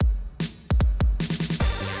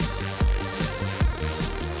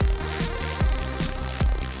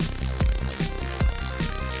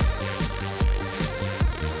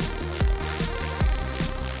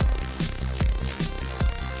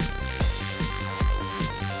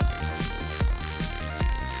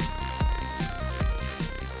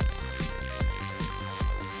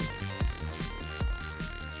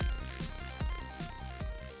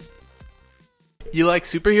You like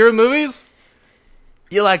superhero movies?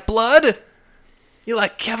 You like blood? You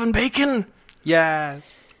like Kevin Bacon?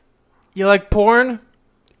 Yes. You like porn?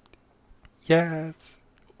 Yes.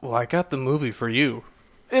 Well, I got the movie for you.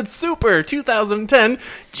 It's Super 2010,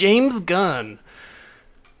 James Gunn.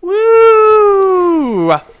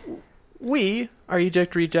 Woo! We are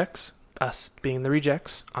Eject Rejects. Us being the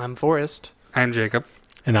Rejects. I'm Forrest. I'm Jacob.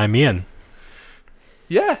 And I'm Ian.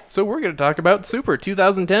 Yeah, so we're going to talk about Super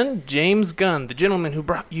 2010, James Gunn, the gentleman who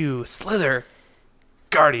brought you Slither,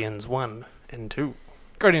 Guardians 1 and 2.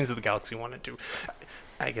 Guardians of the Galaxy 1 and 2.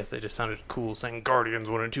 I guess they just sounded cool saying Guardians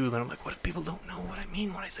 1 and 2. Then I'm like, what if people don't know what I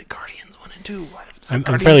mean when I say Guardians 1 and 2?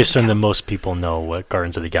 I'm fairly certain that most people know what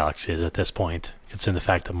Guardians of the Galaxy is at this point, considering the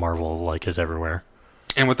fact that Marvel is everywhere.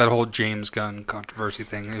 And with that whole James Gunn controversy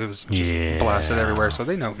thing, it was just blasted everywhere, so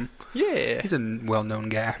they know him. Yeah. He's a well-known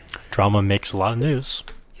guy. Drama makes a lot of news.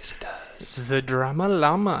 Yes, it does. This is a drama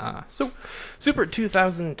llama. So, Super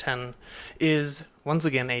 2010 is, once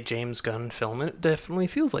again, a James Gunn film, and it definitely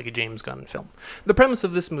feels like a James Gunn film. The premise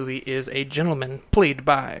of this movie is a gentleman played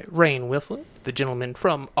by Rainn Wilson, the gentleman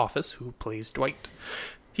from Office who plays Dwight.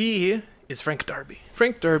 He is Frank Darby.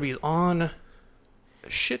 Frank Darby's on a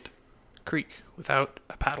shit creek without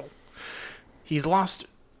a paddle. He's lost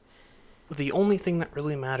the only thing that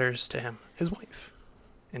really matters to him, his wife.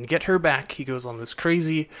 And to get her back, he goes on this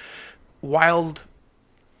crazy, wild,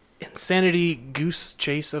 insanity goose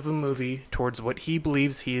chase of a movie towards what he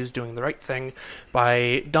believes he is doing the right thing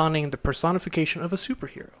by donning the personification of a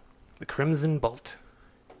superhero, the Crimson Bolt.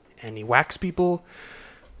 And he whacks people,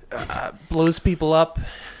 blows people up,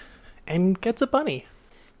 and gets a bunny.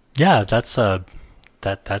 Yeah, that's I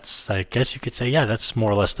guess you could say, that's more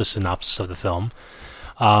or less the synopsis of the film.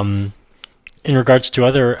 In regards to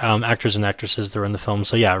other actors and actresses that are in the film,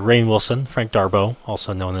 so Rainn Wilson, Frank Darbo,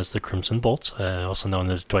 also known as the Crimson Bolt, also known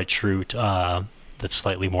as Dwight Schrute, that's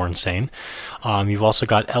slightly more insane. You've also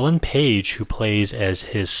got Ellen Page, who plays as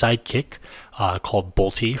his sidekick, called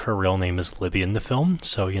Bolty. Her real name is Libby in the film,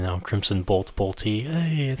 so, Crimson Bolt, Bolty,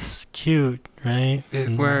 hey, it's cute, right?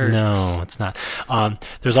 It works. No, it's not.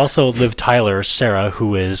 There's also Liv Tyler, Sarah,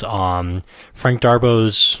 who is Frank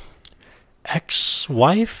Darbo's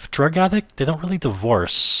ex-wife, drug addict. They don't really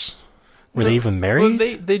divorce. Were they even married?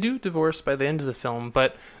 Well, they do divorce by the end of the film,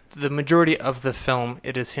 but the majority of the film,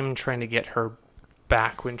 it is him trying to get her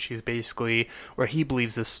back when she's basically, where he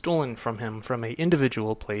believes is stolen from him from an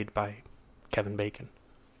individual played by Kevin Bacon.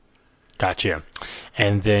 Gotcha.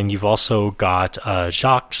 And then you've also got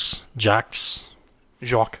Jacques,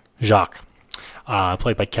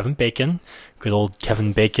 played by Kevin Bacon. Good old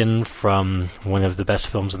Kevin Bacon from one of the best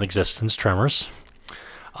films in existence, Tremors.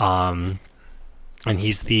 And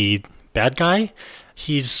he's the bad guy.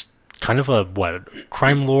 He's kind of a,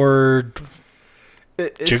 crime lord,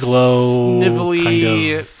 gigolo, snivelly,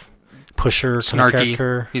 kind of pusher, snarky. kind of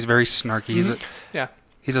character. He's very snarky. Mm-hmm.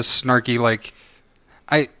 He's a snarky,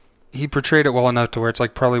 he portrayed it well enough to where it's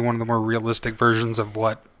probably one of the more realistic versions of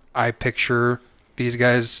what I picture these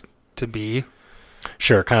guys to be.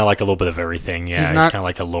 Sure, kind of like a little bit of everything. Yeah, he's kind of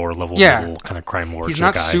like a lower level kind of crime lord. He's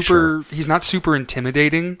not guy, super. Sure. He's not super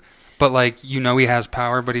intimidating, but he has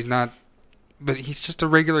power. But he's not. But he's just a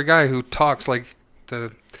regular guy who talks like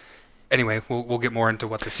the. Anyway, we'll get more into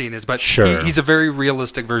what the scene is, but sure. He's a very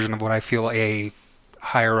realistic version of what I feel a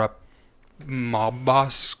higher up mob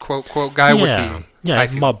boss quote guy would be. Yeah,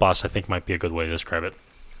 mob boss I think might be a good way to describe it.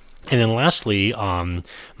 And then lastly,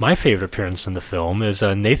 my favorite appearance in the film is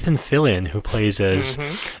Nathan Fillion, who plays as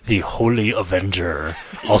the Holy Avenger,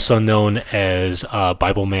 also known as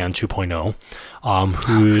Bible Man 2.0,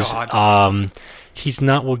 who's he's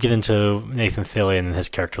not. We'll get into Nathan Fillion and his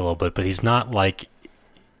character a little bit, but he's not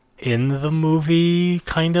in the movie.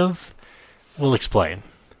 Kind of. We'll explain.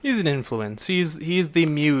 He's an influence. He's the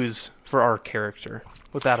muse for our character,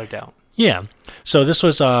 without a doubt. Yeah. So this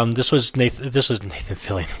was Nathan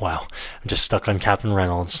Fillion. Wow. I'm just stuck on Captain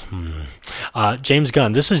Reynolds. James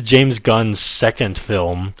Gunn. This is James Gunn's second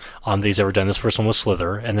film that he's ever done. This first one was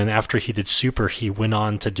Slither, and then after he did Super, he went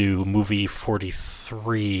on to do movie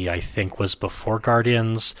 43, I think was before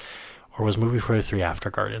Guardians, or was movie 43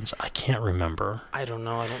 after Guardians? I can't remember. I don't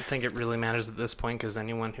know. I don't think it really matters at this point, because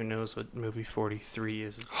anyone who knows what movie 43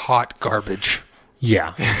 is hot garbage.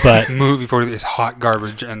 Yeah, but movie 43 is hot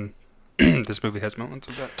garbage, and this movie has moments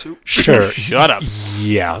of that too. Sure. Shut up.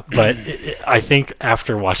 Yeah, but I think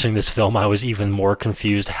after watching this film, I was even more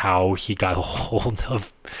confused how he got a hold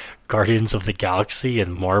of Guardians of the Galaxy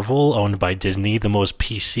and Marvel, owned by Disney, the most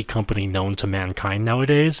PC company known to mankind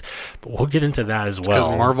nowadays. But we'll get into that as well.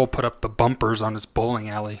 Because Marvel put up the bumpers on his bowling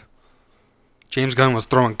alley. James Gunn was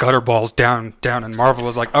throwing gutter balls down, and Marvel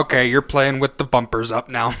was like, okay, you're playing with the bumpers up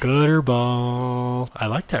now. Gutter ball. I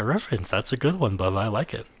like that reference. That's a good one, Bubba. I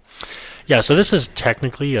like it. Yeah, so this is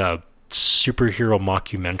technically a superhero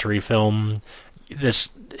mockumentary film. This,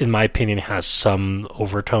 in my opinion, has some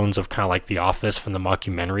overtones of kind of like The Office from the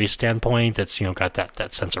mockumentary standpoint. That's, got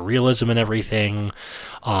that sense of realism and everything.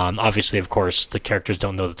 Obviously, of course, the characters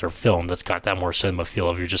don't know that they're filmed. That's got that more cinema feel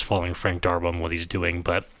of you're just following Frank Darbo and what he's doing.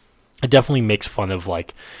 But it definitely makes fun of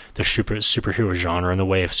like the superhero genre in the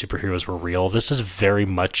way if superheroes were real. This is very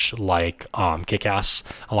much like Kick-Ass.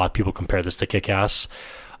 A lot of people compare this to Kick-Ass.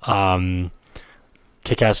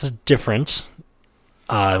 Kick-Ass is different.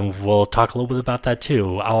 We'll talk a little bit about that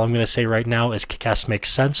too. All I'm going to say right now is Kick-Ass makes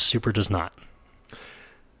sense, Super does not.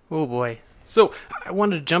 Oh boy. So I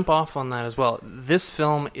wanted to jump off on that as well. This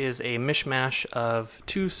film is a mishmash of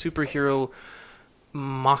two superhero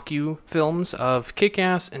mock-you films of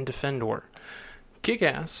Kick-Ass and Defendor.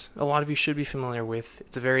 Kick-Ass, a lot of you should be familiar with.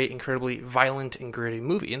 It's a very incredibly violent and gritty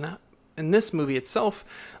movie, and this movie itself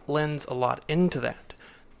lends a lot into that.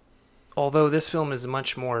 Although this film is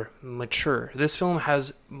much more mature. This film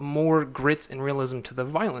has more grits and realism to the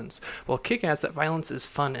violence. While Kick-Ass, that violence is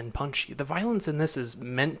fun and punchy. The violence in this is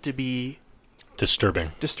meant to be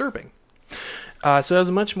disturbing. So it has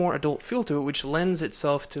a much more adult feel to it, which lends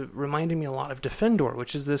itself to reminding me a lot of Defendor,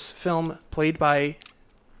 which is this film played by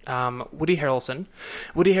Woody Harrelson.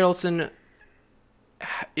 Woody Harrelson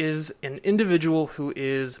is an individual who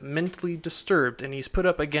is mentally disturbed, and he's put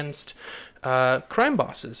up against crime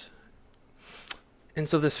bosses. And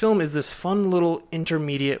so this film is this fun little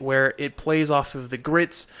intermediate where it plays off of the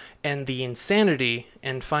grits and the insanity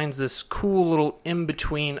and finds this cool little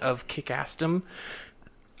in-between of kick-assdom.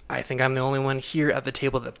 I think I'm the only one here at the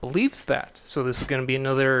table that believes that. So this is going to be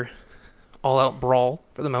another all-out brawl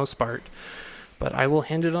for the most part. But I will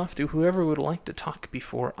hand it off to whoever would like to talk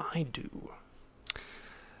before I do.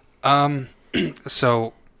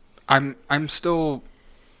 So I'm still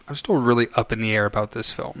really up in the air about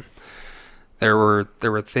this film. There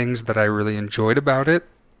were things that I really enjoyed about it,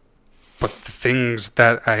 but the things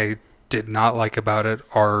that I did not like about it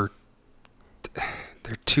are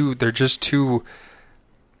they're just too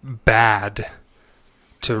bad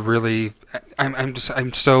to really.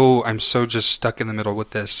 I'm so just stuck in the middle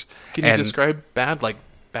with this. Can you describe bad, like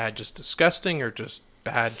bad just disgusting or just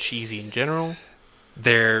bad cheesy in general?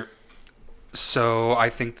 So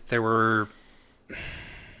I think there were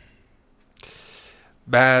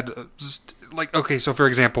bad. Like, okay, so for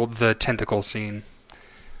example, the tentacle scene,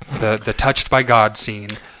 the touched by God scene,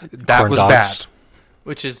 that Corn was dogs. bad.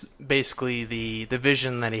 Which is basically the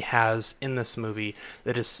vision that he has in this movie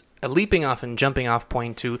that is a leaping off and jumping off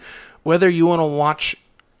point to whether you want to watch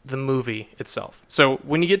the movie itself. So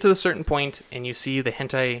when you get to a certain point and you see the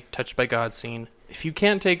hentai touched by God scene, if you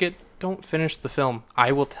can't take it, don't finish the film.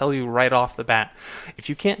 I will tell you right off the bat. If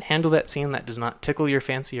you can't handle that scene that does not tickle your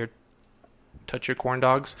fancy or touch your corn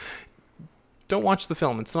dogs, don't watch the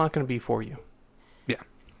film. It's not going to be for you.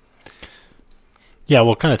 Yeah,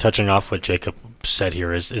 well, kind of touching off what Jacob said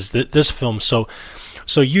here is that this film, so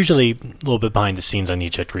usually a little bit behind the scenes on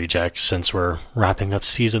Eject Reject, since we're wrapping up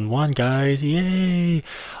season 1, guys, yay,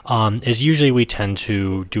 is usually we tend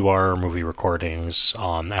to do our movie recordings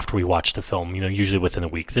after we watch the film, usually within a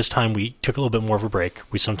week. This time we took a little bit more of a break.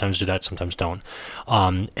 We sometimes do that, sometimes don't.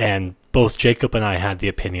 And both Jacob and I had the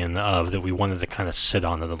opinion of that we wanted to kind of sit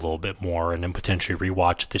on it a little bit more and then potentially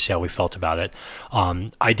rewatch it to see how we felt about it.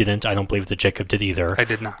 I didn't. I don't believe that Jacob did either. I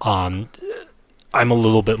did not. I'm a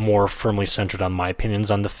little bit more firmly centered on my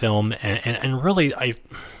opinions on the film, and really,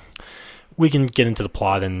 we can get into the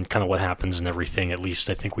plot and kind of what happens and everything. At least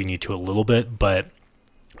I think we need to a little bit, but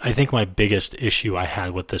I think my biggest issue I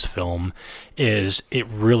had with this film is it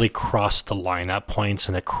really crossed the line at points,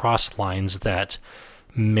 and it crossed lines that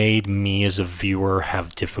made me as a viewer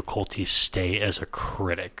have difficulty stay as a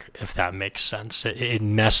critic, if that makes sense. It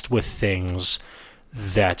messed with things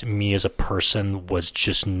that me as a person was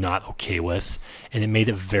just not okay with, and it made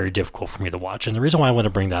it very difficult for me to watch. And the reason why I want to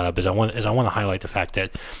bring that up is I want to highlight the fact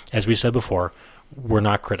that, as we said before, we're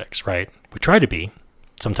not critics, right? We try to be.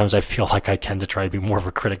 Sometimes I feel like I tend to try to be more of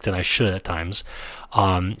a critic than I should at times.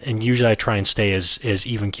 And usually I try and stay as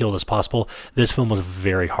even-keeled as possible. This film was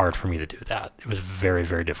very hard for me to do that. It was very,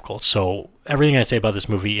 very difficult. So everything I say about this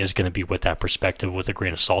movie is going to be with that perspective, with a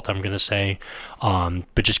grain of salt, I'm going to say.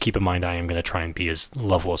 But just keep in mind, I am going to try and be as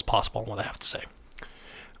level as possible in what I have to say.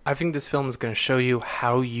 I think this film is going to show you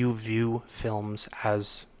how you view films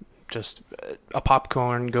as just a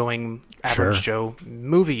popcorn-going average Joe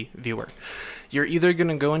movie viewer. You're either going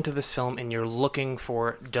to go into this film and you're looking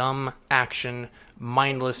for dumb action,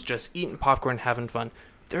 mindless, just eating popcorn, having fun.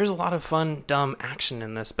 There's a lot of fun, dumb action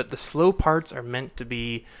in this, but the slow parts are meant to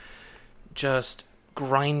be just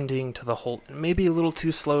grinding to the halt. Maybe a little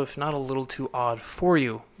too slow, if not a little too odd for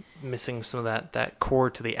you, missing some of that core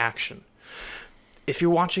to the action. If you're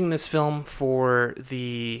watching this film for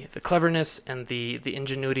the cleverness and the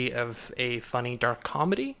ingenuity of a funny, dark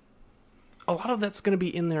comedy, a lot of that's going to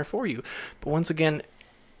be in there for you. But once again,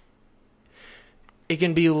 it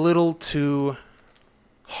can be a little too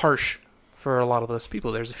harsh for a lot of those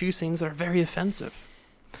people. There's a few scenes that are very offensive.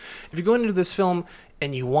 If you go into this film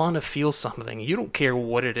and you want to feel something, you don't care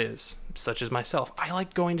what it is, such as myself. I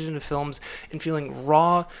like going into films and feeling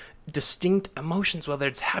raw, distinct emotions, whether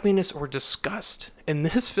it's happiness or disgust. And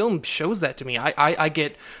this film shows that to me. I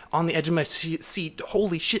get on the edge of my seat,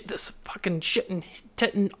 holy shit, this fucking shit and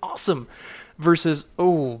tittin' awesome, versus,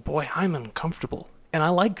 oh boy, I'm uncomfortable. And I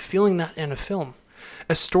like feeling that in a film.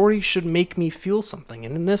 A story should make me feel something,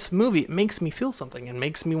 and in this movie, it makes me feel something. It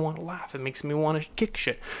makes me want to laugh. It makes me want to kick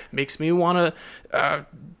shit. It makes me want to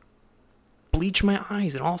bleach my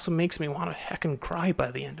eyes. It also makes me want to heckin' cry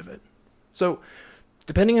by the end of it. So,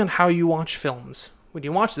 depending on how you watch films, when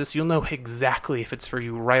you watch this, you'll know exactly if it's for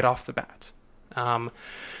you right off the bat. And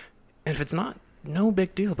if it's not, no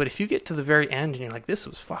big deal. But if you get to the very end and you're like, this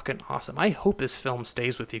was fucking awesome, I hope this film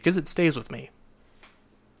stays with you, because it stays with me.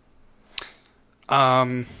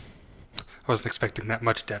 I wasn't expecting that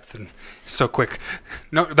much depth and so quick.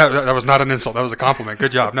 No, that was not an insult. That was a compliment.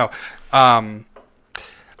 Good job. No,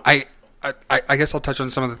 I guess I'll touch on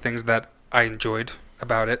some of the things that I enjoyed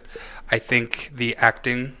about it. I think the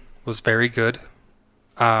acting was very good.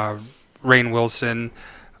 Rainn Wilson,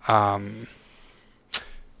 Ellen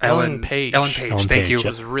Page. Thank you.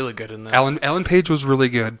 Was really good in this. Ellen Page was really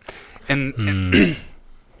good, and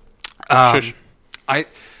Shush.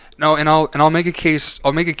 I'll make a case.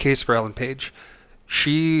 I'll make a case for Ellen Page.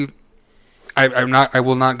 I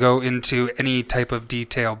will not go into any type of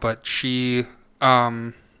detail, but she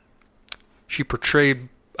portrayed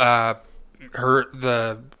the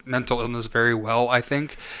mental illness very well, I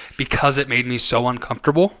think, because it made me so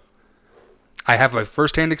uncomfortable. I have a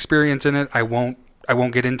first-hand experience in it. I won't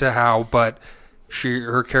get into how, but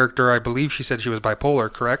her character, I believe she said she was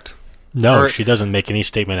bipolar, correct? No, she doesn't make any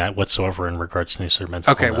statement whatsoever in regards to her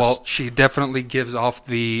mental illness. Okay, well, she definitely gives off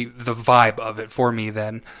the vibe of it for me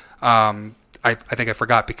then. I think I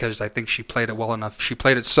forgot, because I think she played it well enough. She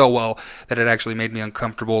played it so well that it actually made me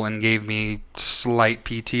uncomfortable and gave me slight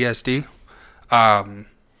PTSD,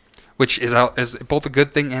 which is both a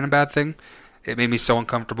good thing and a bad thing. It made me so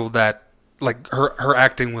uncomfortable that, like, her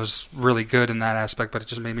acting was really good in that aspect, but it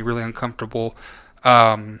just made me really uncomfortable.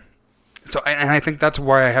 So, and I think that's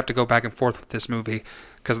why I have to go back and forth with this movie,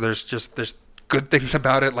 because there's good things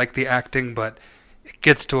about it, like the acting, but it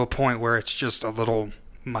gets to a point where it's just a little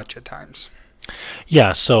much at times.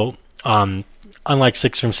 Yeah, so unlike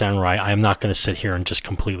Six From Samurai, I am not going to sit here and just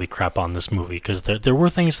completely crap on this movie, because there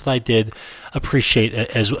were things that I did appreciate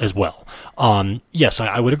as well. Yes,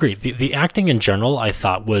 I would agree. The acting in general, I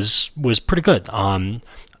thought was pretty good.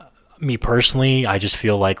 Me personally, I just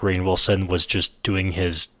feel like Rainn Wilson was just doing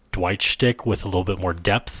his Dwight shtick with a little bit more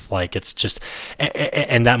depth. Like, it's just,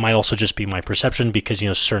 and that might also just be my perception, because,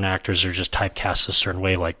 certain actors are just typecast a certain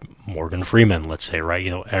way, like Morgan Freeman, let's say, right?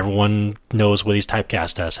 Everyone knows what he's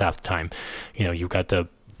typecast as half the time. You've got the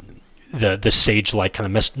sage-like kind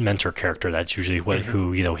of mentor character. That's usually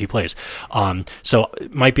who he plays. So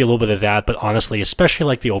it might be a little bit of that, but honestly, especially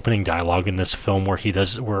like the opening dialogue in this film where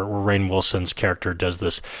where Rainn Wilson's character does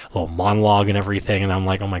this little monologue and everything, and I'm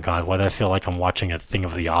like, oh my god, why do I feel like I'm watching a thing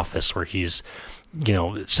of The Office where he's,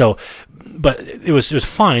 so, but it was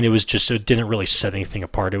fine. It was just, it didn't really set anything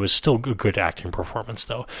apart. It was still a good acting performance,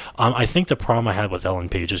 though. I think the problem I had with Ellen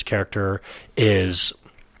Page's character is,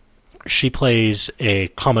 she plays a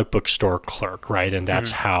comic book store clerk, right? And that's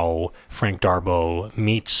how Frank Darbo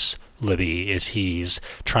meets Libby, is he's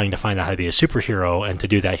trying to find out how to be a superhero, and to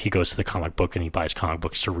do that, he goes to the comic book and he buys comic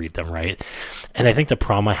books to read them, right? And I think the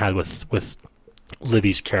problem I had with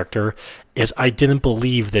Libby's character is I didn't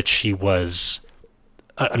believe that she was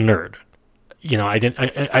a nerd.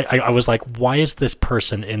 I was like, why is this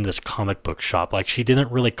person in this comic book shop? Like, she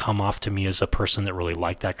didn't really come off to me as a person that really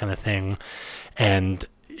liked that kind of thing. And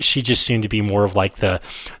she just seemed to be more of like the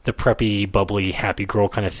preppy, bubbly, happy girl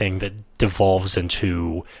kind of thing that devolves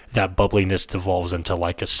into, that bubbliness devolves into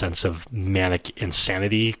like a sense of manic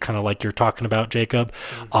insanity, kind of like you're talking about, Jacob.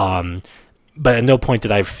 but at no point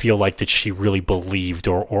did I feel like that she really believed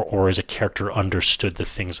or as a character understood the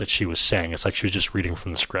things that she was saying. It's like she was just reading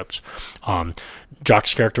from the script.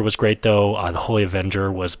 Jock's character was great, though. The Holy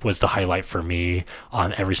Avenger was the highlight for me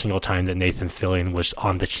every single time that Nathan Fillion was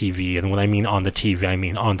on the TV. And when I mean on the TV, I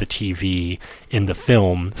mean on the TV in the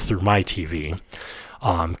film through my TV.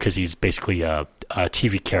 Because he's basically a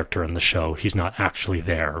TV character in the show. He's not actually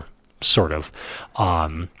there, sort of.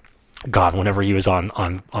 God, whenever he was on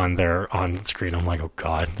screen, I'm like, oh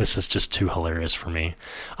God, this is just too hilarious for me.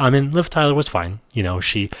 And Liv Tyler was fine. You know,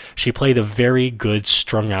 she played a very good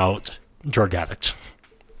strung out drug addict.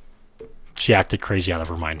 She acted crazy out of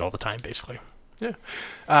her mind all the time, basically.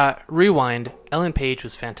 Yeah. Rewind. Ellen Page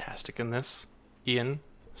was fantastic in this, Ian.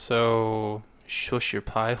 So shush your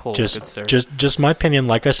pie hole, good sir. Just my opinion.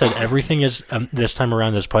 Like I said, everything is this time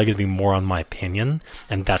around is probably going to be more on my opinion,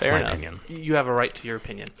 and that's Fair my enough. opinion. You have a right to your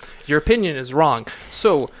opinion. Your opinion is wrong.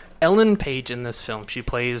 So Ellen Page in this film, she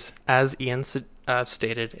plays, as Ian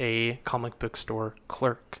stated, a comic book store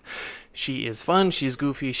clerk. She is fun. She's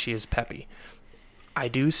goofy. She is peppy. I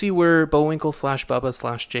do see where Bullwinkle /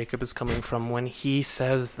 Bubba / Jacob is coming from when he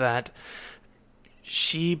says that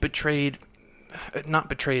she betrayed. Not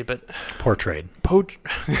betrayed, but Portrayed. poached.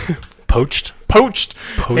 Poached.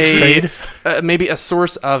 Portrayed. Maybe a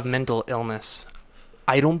source of mental illness.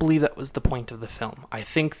 I don't believe that was the point of the film. I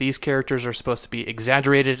think these characters are supposed to be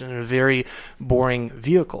exaggerated in a very boring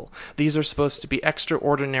vehicle. These are supposed to be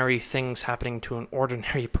extraordinary things happening to an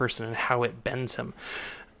ordinary person and how it bends him.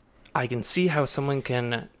 I can see how someone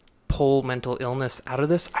can pull mental illness out of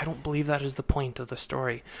this. I don't believe that is the point of the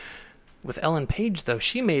story. With Ellen Page, though,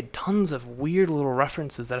 she made tons of weird little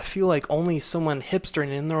references that I feel like only someone hipster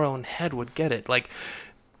and in their own head would get it. Like,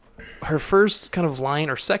 her first kind of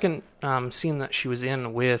line, or second scene that she was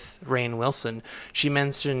in with Rainn Wilson, she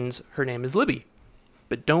mentions her name is Libby.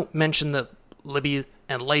 But don't mention the Libby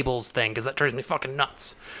and labels thing, because that drives me fucking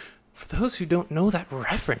nuts. For those who don't know that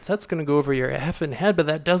reference, that's going to go over your effing head, but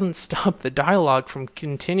that doesn't stop the dialogue from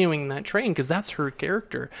continuing that train, because that's her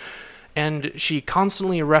character. And she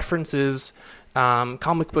constantly references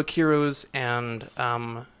comic book heroes and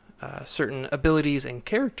certain abilities and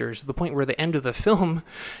characters to the point where at the end of the film,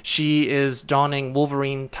 she is donning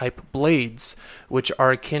Wolverine-type blades, which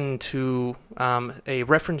are akin to a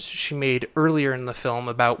reference she made earlier in the film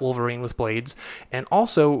about Wolverine with blades, and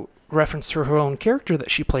also reference to her own character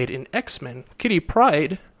that she played in X-Men. Kitty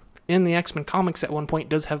Pryde, in the X-Men comics at one point,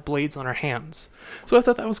 does have blades on her hands. So I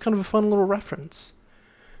thought that was kind of a fun little reference.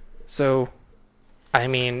 So, I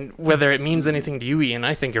mean, whether it means anything to you, Ian,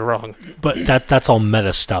 I think you're wrong. But that's all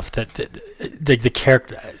meta stuff. That the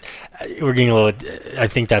character, we're getting a little. I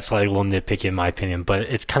think that's like a little nitpicky in my opinion. But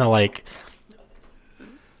it's kind of like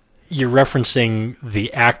you're referencing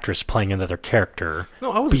the actress playing another character.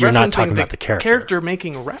 No, I was. But you're not talking about the character. Character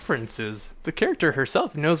making references. The character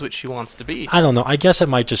herself knows what she wants to be. I don't know. I guess it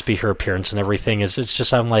might just be her appearance and everything. It's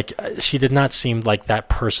just I'm like she did not seem like that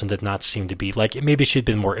person. Did not seem to be like maybe she'd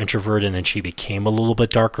been more introverted and then she became a little bit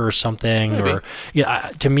darker or something. Maybe. Or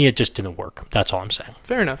yeah, to me it just didn't work. That's all I'm saying.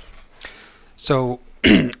 Fair enough. So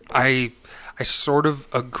I sort of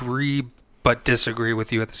agree but disagree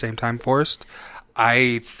with you at the same time, Forrest.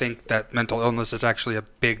 I think that mental illness is actually a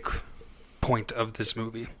big point of this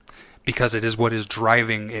movie because it is what is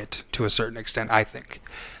driving it to a certain extent, I think.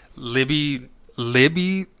 Libby,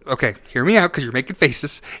 okay, hear me out because you're making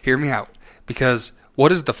faces. Hear me out. Because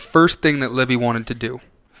what is the first thing that Libby wanted to do?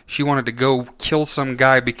 She wanted to go kill some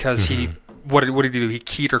guy because he, what did he do? He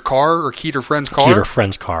keyed her car or keyed her friend's car? Keyed her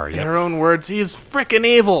friend's car, In yeah. her own words, he's frickin'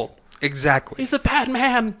 evil. Exactly. He's a bad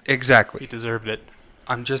man. Exactly. He deserved it.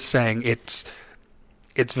 I'm just saying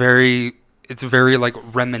it's very like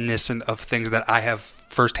reminiscent of things that I have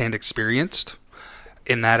firsthand experienced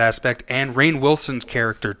in that aspect, and Rainn Wilson's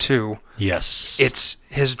character too. Yes. It's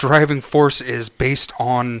his driving force is based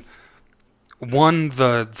on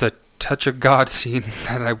the touch of God scene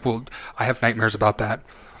that I have nightmares about that.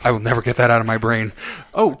 I will never get that out of my brain.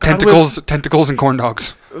 Oh, tentacles and corn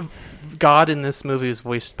dogs. God in this movie is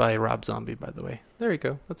voiced by Rob Zombie, by the way. There you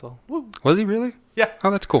go. That's all. Woo. Was he really? Yeah.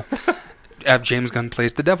 Oh, that's cool. James Gunn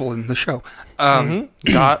plays the devil in the show.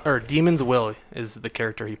 God or Demon's Will is the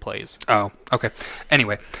character he plays. Oh, okay.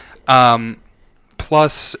 Anyway,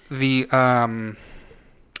 plus the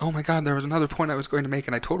oh my God, there was another point I was going to make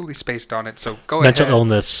and I totally spaced on it. So go Mental ahead.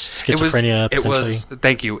 illness, schizophrenia. It was.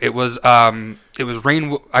 Thank you. It was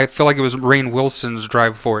Rainn. I feel like it was Rainn Wilson's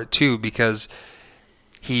drive for it too because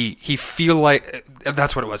he feel like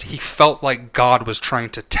that's what it was. He felt like God was trying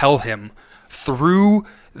to tell him through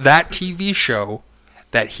that TV show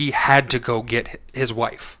that he had to go get his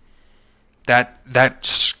wife. That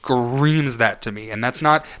screams that to me, and that's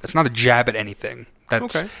not a jab at anything.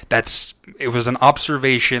 Okay. It was an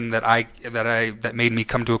observation that made me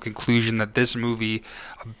come to a conclusion that this movie,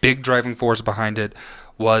 a big driving force behind it,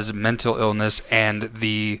 was mental illness and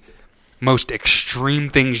the most extreme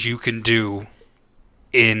things you can do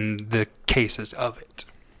in the cases of it.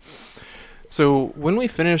 So when we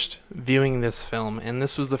finished viewing this film, and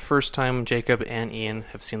this was the first time Jacob and Ian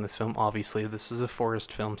have seen this film, obviously this is a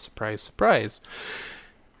Forrest film, surprise, surprise.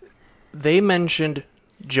 They mentioned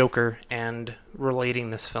Joker and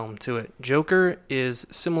relating this film to it. Joker is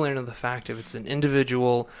similar to the fact of it's an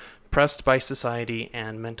individual pressed by society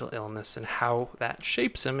and mental illness and how that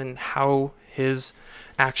shapes him and how his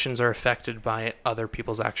actions are affected by other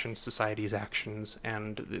people's actions, society's actions,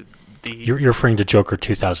 and the You're referring to Joker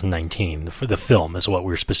 2019, for the film is what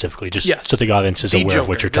we're specifically, just Yes. so the audience is The aware of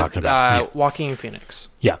what Joker, you're talking about. Joaquin Phoenix.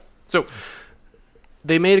 Yeah. So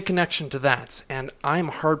they made a connection to that, and I'm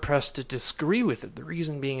hard-pressed to disagree with it. The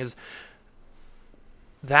reason being is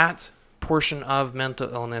that portion of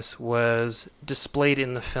mental illness was displayed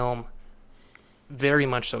in the film very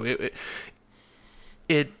much so.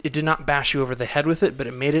 It did not bash you over the head with it, but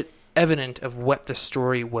it made it evident of what the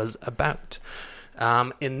story was about.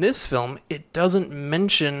 In this film, it doesn't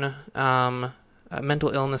mention mental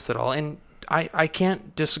illness at all, and I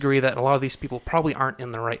can't disagree that a lot of these people probably aren't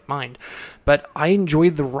in the right mind, but I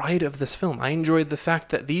enjoyed the ride of this film. I enjoyed the fact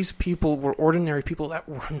that these people were ordinary people that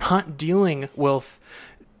were not dealing with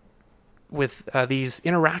these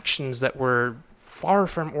interactions that were far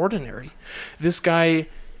from ordinary. This guy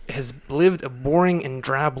has lived a boring and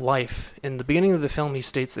drab life. In the beginning of the film, he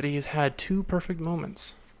states that he has had 2 perfect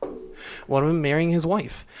moments. One of them marrying his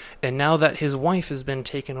wife. And now that his wife has been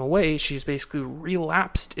taken away, she's basically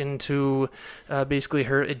relapsed into basically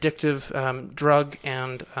her addictive drug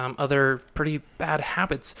and other pretty bad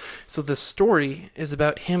habits. So the story is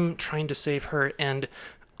about him trying to save her, and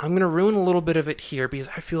I'm going to ruin a little bit of it here because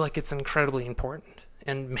I feel like it's incredibly important.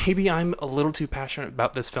 And maybe I'm a little too passionate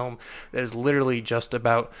about this film that is literally just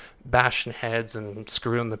about bashing heads and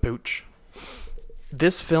screwing the pooch.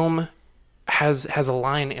 This film has a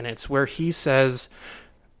line in it where he says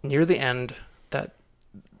near the end that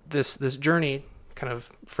this journey, kind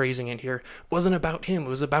of phrasing it here, wasn't about him, it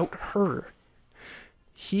was about her.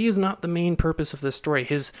 He is not the main purpose of this story.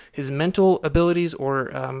 His mental abilities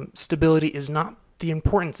or stability is not the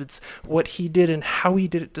importance. It's what he did and how he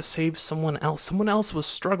did it to save someone else. Someone else was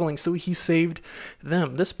struggling, so he saved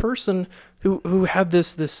them. This person who had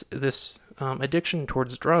this addiction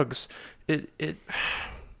towards drugs,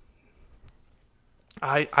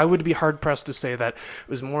 I would be hard pressed to say that it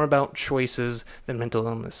was more about choices than mental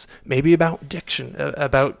illness. Maybe about addiction,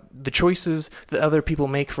 about the choices that other people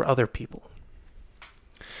make for other people.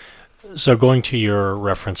 So going to your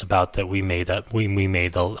reference about that when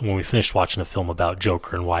we finished watching a film about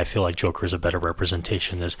Joker and why I feel like Joker is a better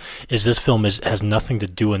representation is this film has nothing to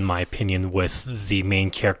do, in my opinion, with the main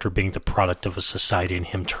character being the product of a society and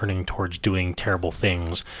him turning towards doing terrible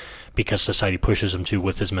things because society pushes him to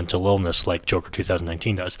with his mental illness like Joker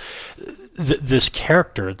 2019 does. This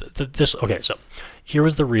character, so here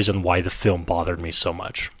was the reason why the film bothered me so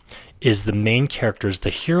much, is the main characters, the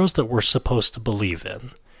heroes that we're supposed to believe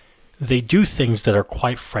in, they do things that are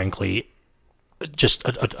quite frankly just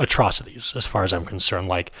atrocities as far as I'm concerned,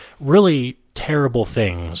 like really terrible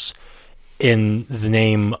things in the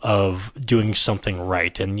name of doing something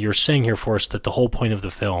right. And you're saying here, Forrest, that the whole point of the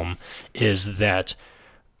film is that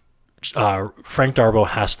Frank Darbo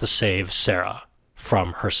has to save Sarah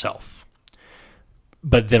from herself.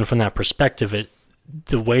 But then from that perspective,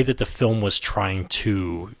 the way that the film was trying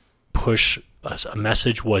to push a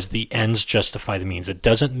message was the ends justify the means. It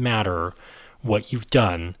doesn't matter what you've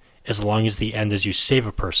done as long as the end is you save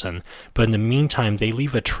a person. But in the meantime, they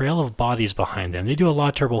leave a trail of bodies behind them. They do a lot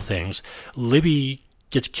of terrible things. Libby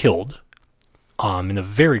gets killed in a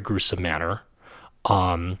very gruesome manner.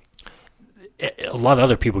 A lot of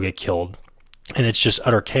other people get killed. And it's just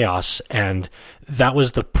utter chaos. And that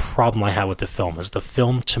was the problem I had with the film, is the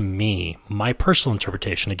film, to me, my personal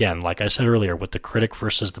interpretation, again, like I said earlier, with the critic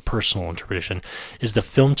versus the personal interpretation, is the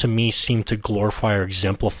film to me seemed to glorify or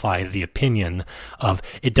exemplify the opinion of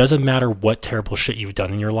it doesn't matter what terrible shit you've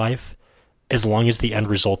done in your life, as long as the end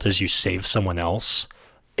result is you save someone else,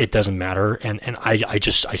 it doesn't matter. And I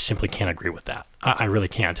simply can't agree with that. I really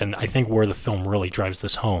can't. And I think where the film really drives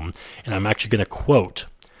this home, and I'm actually going to quote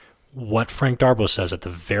what Frank Darbo says at the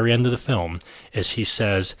very end of the film, is he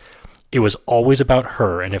says, it was always about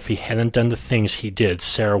her, and if he hadn't done the things he did,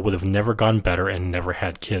 Sarah would have never gone better and never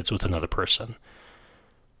had kids with another person.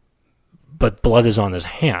 but blood is on his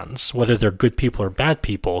hands. Whether they're good people or bad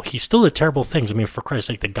people, he still did terrible things. I mean, for Christ's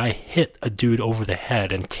sake, the guy hit a dude over the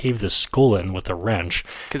head and caved his skull in with a wrench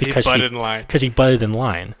because he butted in line. Because he butted in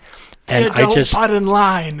line. And you don't butt in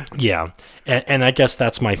line. Yeah, and I guess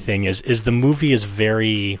that's my thing. Is the movie is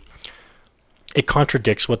very. It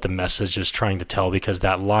contradicts what the message is trying to tell, because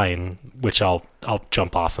that line, which I'll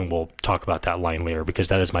jump off and we'll talk about that line later, because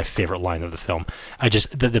that is my favorite line of the film.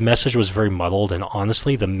 The message was very muddled, and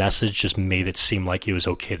honestly, the message just made it seem like it was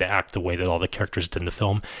okay to act the way that all the characters did in the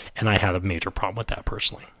film, and I had a major problem with that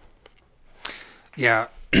personally. Yeah,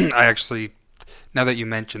 I actually, now that you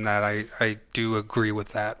mention that, I do agree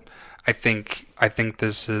with that. I think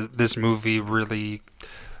this movie really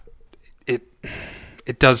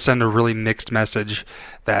it does send a really mixed message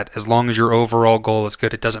that as long as your overall goal is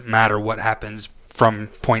good, it doesn't matter what happens from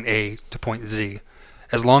point A to point Z.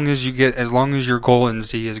 As long as your goal in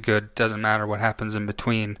Z is good, it doesn't matter what happens in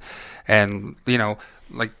between. And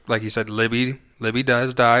like you said, Libby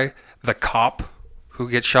does die. The cop who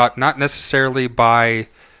gets shot, not necessarily by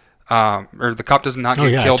or the cop does not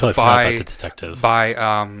get killed by the detective. By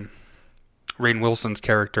Rainn Wilson's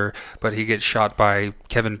character, but he gets shot by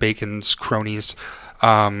Kevin Bacon's cronies.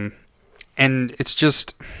 And it's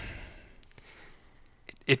just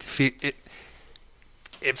it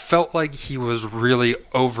felt like he was really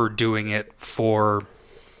overdoing it for,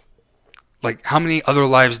 like, how many other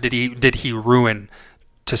lives did he ruin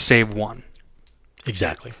to save one?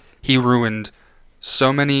 Exactly. He ruined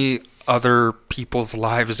so many other people's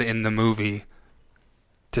lives in the movie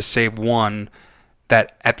to save one,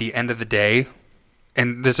 that at the end of the day,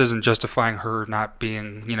 and this isn't justifying her not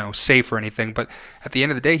being, safe or anything, but at the end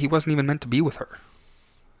of the day, he wasn't even meant to be with her.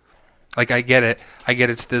 Like, I get it.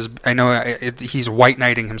 It's this. I know he's white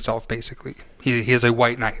knighting himself, basically. He is a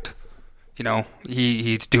white knight.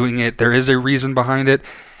 He's doing it. There is a reason behind it,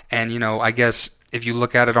 and I guess if you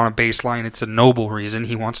look at it on a baseline, it's a noble reason.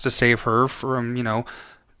 He wants to save her from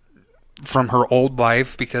from her old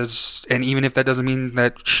life, and even if that doesn't mean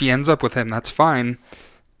that she ends up with him, that's fine.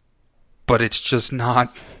 But it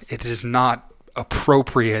is not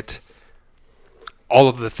appropriate, all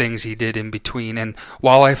of the things he did in between. And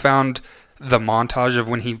while I found the montage of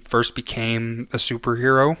when he first became a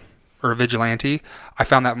superhero or a vigilante, I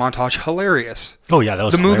found that montage hilarious. Oh yeah, that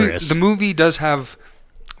was hilarious. The movie does have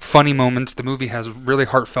funny moments. The movie has really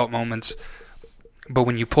heartfelt moments. But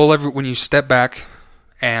when you step back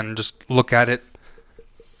and just look at it,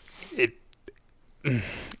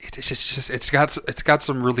 it's got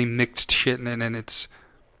some really mixed shit in it, and it's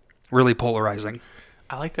really polarizing.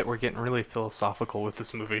 I like that we're getting really philosophical with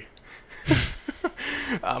this movie.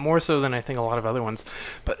 More so than I think a lot of other ones.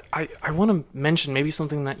 But I want to mention maybe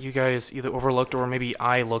something that you guys either overlooked or maybe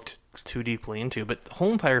I looked too deeply into. But the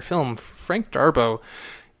whole entire film, Frank Darbo,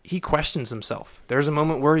 he questions himself. There's a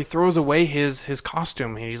moment where he throws away his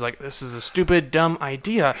costume, and he's like, this is a stupid, dumb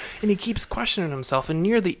idea, and he keeps questioning himself. And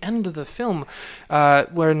near the end of the film,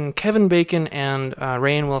 when Kevin Bacon and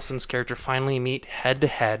Rainn Wilson's character finally meet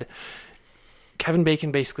head-to-head, Kevin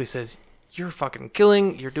Bacon basically says, you're fucking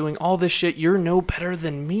killing, you're doing all this shit, you're no better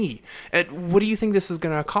than me. What do you think this is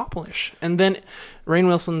going to accomplish? And then Rainn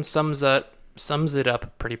Wilson sums it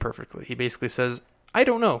up pretty perfectly. He basically says, I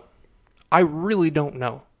don't know. I really don't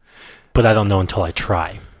know. But I don't know until I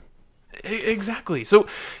try. Exactly. So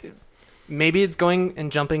maybe it's going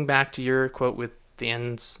and jumping back to your quote with the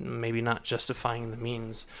ends, maybe not justifying the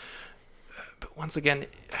means. But once again,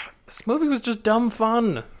 this movie was just dumb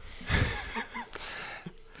fun.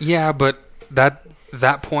 Yeah, but that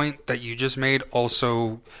point that you just made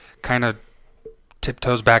also kind of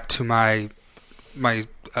tiptoes back to my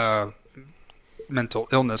mental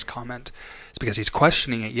illness comment. It's because he's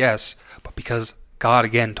questioning it, yes, but because God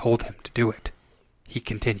again told him to do it. He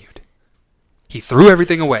continued. He threw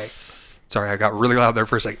everything away. Sorry, I got really loud there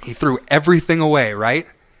for a second. He threw everything away, right?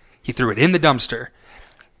 He threw it in the dumpster.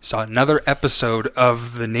 Saw another episode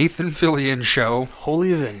of the Nathan Fillion show.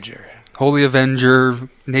 Holy Avenger,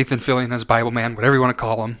 Nathan Fillion as Bible Man, whatever you want to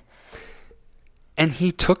call him. And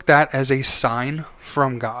he took that as a sign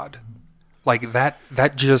from God. Like that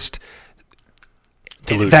just...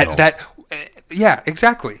 Delusional. Yeah,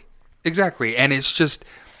 exactly. And it's just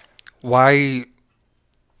why,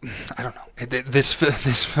 I don't know. This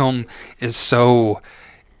film is so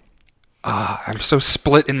I'm so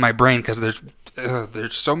split in my brain because there's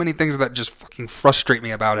so many things that just fucking frustrate me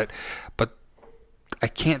about it. But I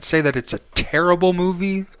can't say that it's a terrible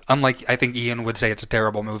movie. Unlike I think Ian would say it's a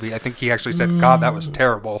terrible movie. I think he actually said, "God, that was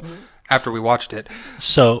terrible." After we watched it.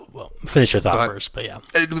 So, finish your thought first, but yeah.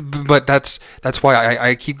 But that's why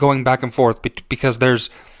I keep going back and forth, because there's,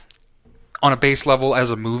 on a base level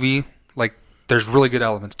as a movie, Like, there's really good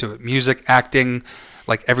elements to it. Music, acting,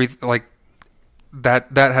 that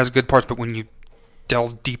has good parts, but when you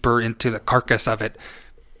delve deeper into the carcass of it,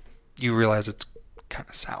 you realize it's kind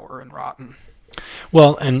of sour and rotten.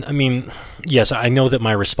 Well, and I mean, yes, I know that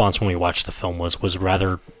my response when we watched the film was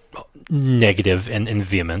rather negative and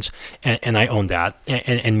vehement, and I own that.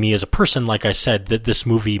 And me as a person, like I said, that this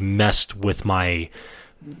movie messed with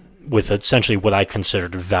essentially what I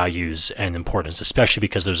considered values and importance, especially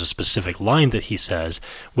because there's a specific line that he says,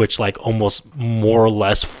 which like almost more or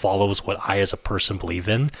less follows what I as a person believe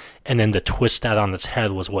in. And then to twist that on its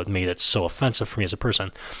head was what made it so offensive for me as a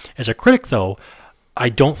person. As a critic, though, I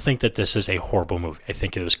don't think that this is a horrible movie. I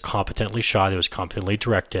think it was competently shot. It was competently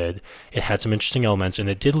directed. It had some interesting elements, and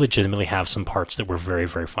it did legitimately have some parts that were very,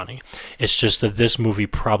 very funny. It's just that this movie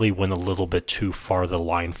probably went a little bit too far the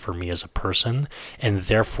line for me as a person, and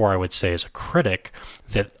therefore I would say as a critic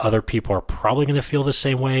that other people are probably going to feel the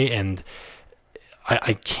same way, and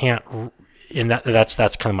I can't. And that's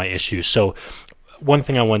kind of my issue. So two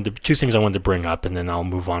things I wanted to bring up, and then I'll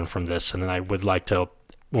move on from this, and then I would like to,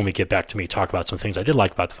 when we get back to me, talk about some things I did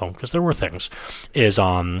like about the film, because there were things, is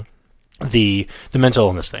the mental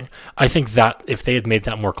illness thing. I think that if they had made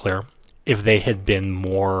that more clear, if they had been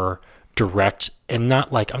more direct and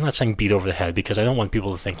not like, I'm not saying beat over the head, because I don't want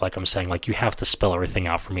people to think like I'm saying like you have to spell everything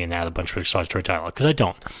out for me and add a bunch of expository dialogue, because I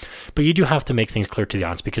don't. But you do have to make things clear to the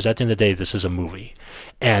audience, because at the end of the day, this is a movie.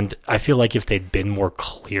 And I feel like if they'd been more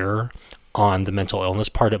clear on the mental illness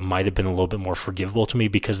part, it might have been a little bit more forgivable to me,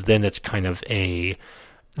 because then it's kind of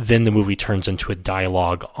then the movie turns into a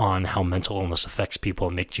dialogue on how mental illness affects people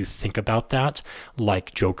and makes you think about that,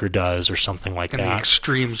 like Joker does or something like that. And the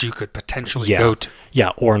extremes you could potentially go to.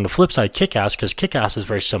 Yeah, or on the flip side, Kick-Ass, because Kick-Ass is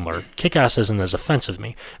very similar. Kick-Ass isn't as offensive to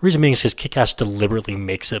me. The reason being is because Kick-Ass deliberately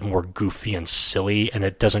makes it more goofy and silly, and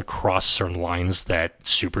it doesn't cross certain lines that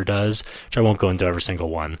Super does, which I won't go into every single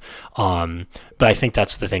one. But I think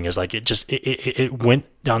that's the thing, is like it went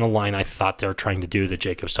down a line I thought they were trying to do, that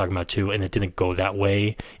Jacob's talking about too, and it didn't go that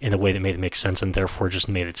way in a way that made it make sense, and therefore just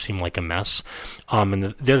made it seem like a mess. And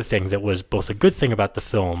the other thing that was both a good thing about the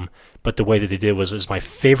film, but the way that they did is my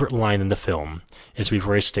favorite line in the film, as we've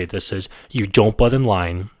already stated this, is you don't butt in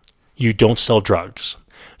line, you don't sell drugs,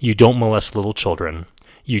 you don't molest little children,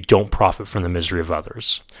 you don't profit from the misery of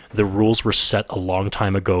others. The rules were set a long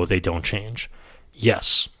time ago, they don't change.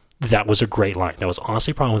 Yes, that was a great line. That was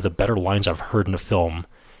honestly probably one of the better lines I've heard in a film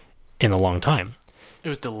in a long time. It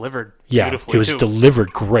was delivered Yeah, beautifully, it was too.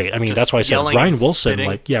 delivered great. I mean, Just that's why I said yelling Ryan and Wilson,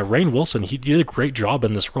 spitting. Ryan Wilson, he did a great job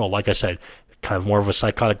in this role. Like I said, kind of more of a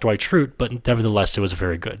psychotic Dwight Schrute, but nevertheless, it was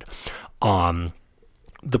very good.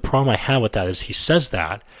 The problem I have with that is he says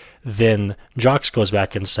that, then Jocks goes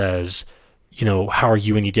back and says, how are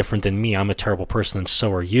you any different than me? I'm a terrible person, and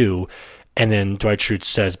so are you. And then Dwight Schrute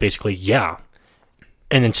says basically, yeah.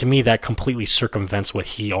 And then to me, that completely circumvents what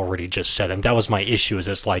he already just said. And that was my issue, is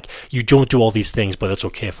it's like, you don't do all these things, but it's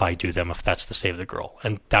okay if I do them, if that's to save the girl.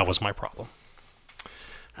 And that was my problem.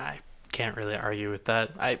 I can't really argue with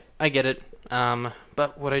that. I get it.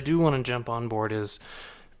 But what I do want to jump on board is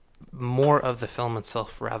more of the film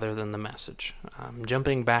itself rather than the message.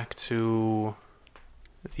 Jumping back to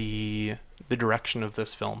the direction of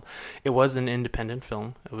this film. It was an independent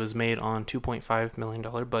film. It was made on $2.5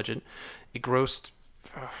 million budget. It grossed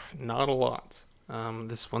not a lot.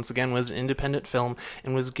 This, once again, was an independent film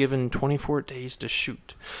and was given 24 days to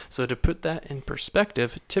shoot. So to put that in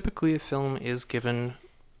perspective, typically a film is given,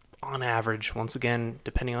 on average, once again,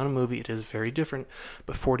 depending on a movie, it is very different,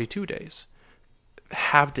 but 42 days.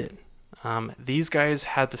 Halved it. These guys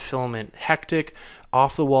had to film it hectic,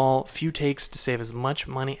 off the wall, few takes to save as much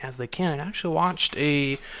money as they can. I actually watched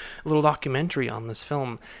a little documentary on this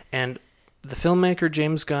film, and the filmmaker,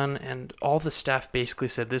 James Gunn, and all the staff basically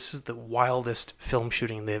said this is the wildest film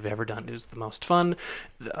shooting they've ever done. It was the most fun,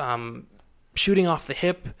 shooting off the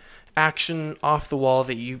hip, action off the wall,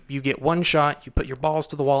 that you get one shot, you put your balls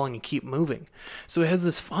to the wall, and you keep moving. So it has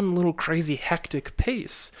this fun little crazy hectic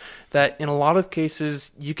pace that in a lot of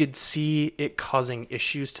cases you could see it causing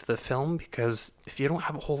issues to the film, because if you don't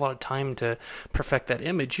have a whole lot of time to perfect that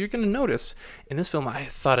image, you're going to notice. In this film, I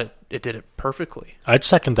thought it did it perfectly. I'd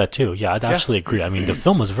second that too. Yeah, I'd absolutely agree. I mean, the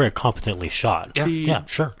film was very competently shot. Yeah,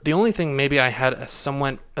 sure. The only thing maybe I had a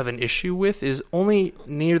somewhat of an issue with is only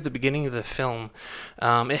near the beginning of the film.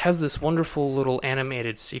 It has this wonderful little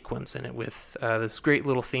animated sequence in it with this great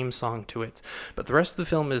little theme song to it. But the rest of the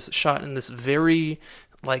film is shot in this very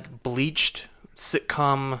bleached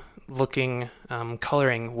sitcom looking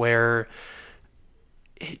coloring, where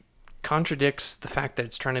it contradicts the fact that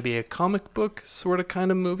it's trying to be a comic book sort of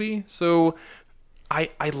kind of movie. So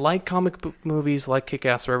I like comic book movies like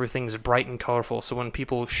Kick-Ass where everything is bright and colorful. So when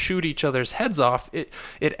people shoot each other's heads off, it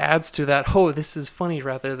adds to that, oh, this is funny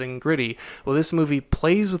rather than gritty. Well, this movie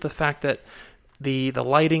plays with the fact that the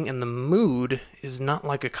lighting and the mood is not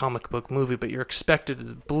like a comic book movie, but you're expected to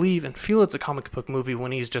believe and feel it's a comic book movie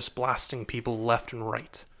when he's just blasting people left and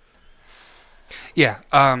right. Yeah,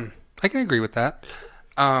 I can agree with that.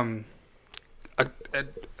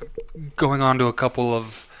 Going on to a couple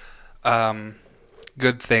of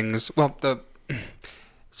good things. Well,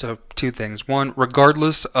 so two things. One,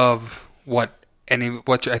 regardless of what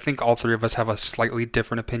I think all three of us have a slightly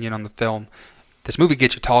different opinion on the film, this movie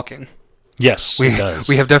gets you talking. Yes, it does.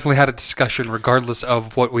 We have definitely had a discussion regardless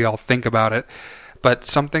of what we all think about it. But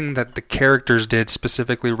something that the characters did,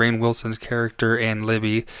 specifically Rainn Wilson's character and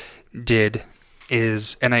Libby did,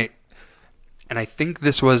 is, and I think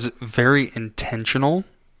this was very intentional,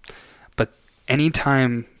 but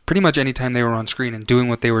pretty much anytime they were on screen and doing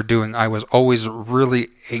what they were doing, I was always really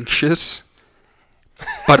anxious,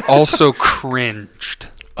 but also cringed.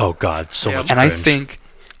 Oh God, so much. And cringe.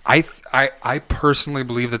 I think, I personally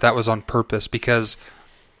believe that was on purpose, because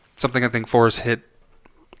something I think Forrest hit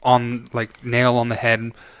on, like, nail on the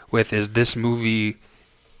head with, is this movie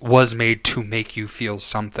was made to make you feel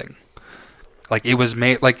something. Like, it was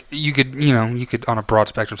made, like, you could on a broad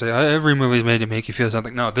spectrum say, every movie is made to make you feel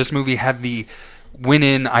something. No, this movie went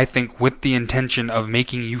in, I think, with the intention of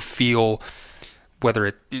making you feel, like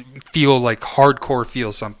hardcore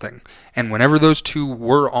feel something. And whenever those two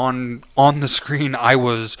were on the screen, I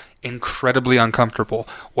was incredibly uncomfortable.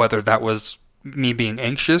 Whether that was me being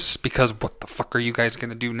anxious, because what the fuck are you guys going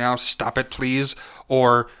to do now? Stop it, please.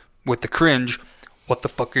 Or with the cringe, what the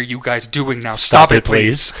fuck are you guys doing now? Stop it,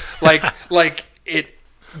 please.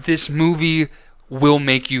 This movie will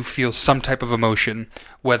make you feel some type of emotion,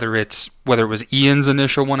 whether it was Ian's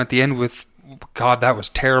initial one at the end with, God, that was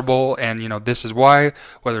terrible, and this is why,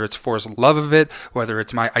 whether it's Forrest's love of it, whether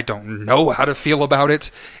it's I don't know how to feel about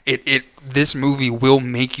it. This movie will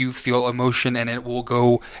make you feel emotion, and it will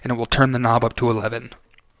turn the knob up to 11.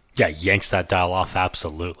 Yeah, yanks that dial off,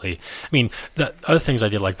 absolutely. I mean, the other things I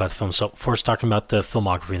did like about the film, so Forrest talking about the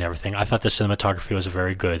filmography and everything, I thought the cinematography was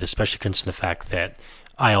very good, especially considering the fact that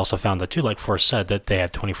I also found that too, like Forrest said, that they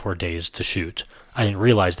had 24 days to shoot. I didn't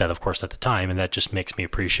realize that, of course, at the time, and that just makes me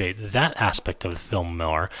appreciate that aspect of the film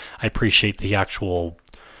more. I appreciate the actual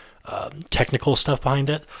technical stuff behind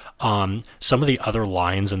it. Some of the other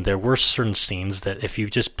lines, and there were certain scenes that if you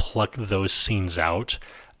just pluck those scenes out,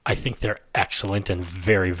 I think they're excellent and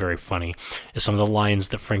very, very funny. Some of the lines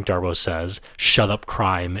that Frank Darbo says, "Shut up,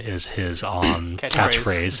 crime," is his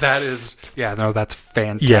catchphrase. That is, that's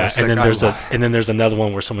fantastic. Yeah, and then there's another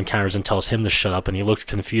one where someone counters and tells him to shut up, and he looks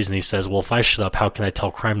confused and he says, "Well, if I shut up, how can I tell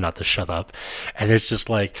crime not to shut up?" And it's just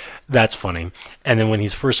like, that's funny. And then when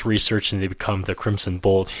he's first researching to become the Crimson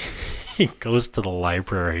Bolt, he goes to the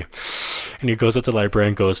library, and he goes up to the library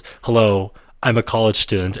and goes, "Hello, I'm a college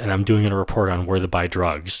student, and I'm doing a report on where to buy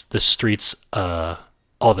drugs. The streets,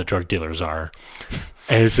 all the drug dealers are."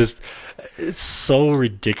 And it's so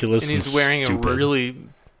ridiculous. And he's wearing a really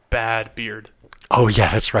bad beard. Oh,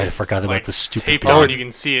 yeah, that's right. I forgot about the stupid taped beard. on, you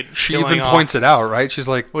can see it. She even points it out, right? She's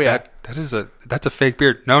like, that's a fake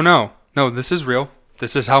beard. No, this is real.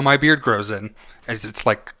 This is how my beard grows in. It's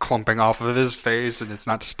like clumping off of his face, and it's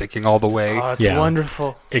not sticking all the way. Oh, it's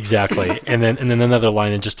wonderful. Exactly. and then another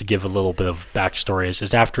line, and just to give a little bit of backstory,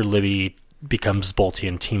 is after Libby becomes Bolty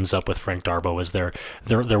and teams up with Frank Darbo, is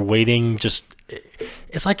they're waiting just.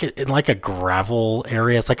 It's like in like a gravel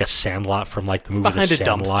area. It's like a sandlot from like the movie The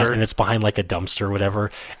Sandlot, and it's behind like a dumpster or whatever.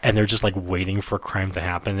 And they're just like waiting for crime to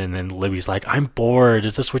happen. And then Libby's like, "I'm bored.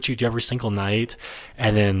 Is this what you do every single night?"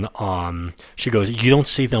 And then she goes, "You don't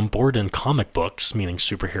see them bored in comic books," meaning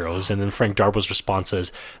superheroes. And then Frank Darbo's response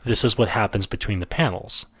is, "This is what happens between the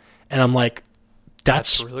panels." And I'm like,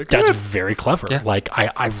 That's really good. That's very clever. Yeah. Like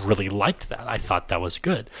I really liked that. I thought that was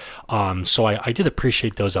good. So I did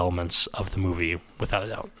appreciate those elements of the movie without a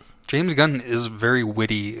doubt. James Gunn is very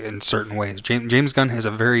witty in certain ways. James Gunn is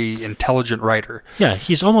a very intelligent writer. Yeah,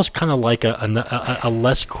 he's almost kind of like a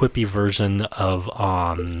less quippy version of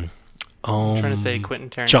I'm trying to say Quentin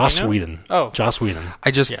Tarantino. Joss Whedon. Oh, Joss Whedon.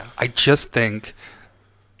 I just think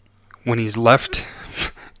when he's left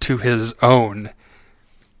to his own,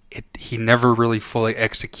 he never really fully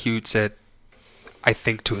executes it, I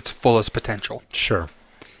think, to its fullest potential. Sure.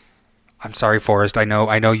 I'm sorry, Forrest. I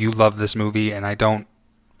know you love this movie, and I don't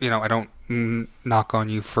knock on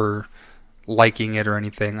you for liking it or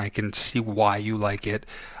anything. I can see why you like it.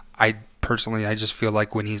 I just feel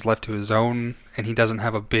like when he's left to his own and he doesn't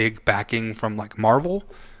have a big backing from like Marvel,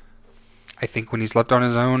 I think when he's left on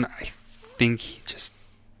his own, I think he just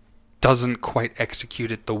doesn't quite execute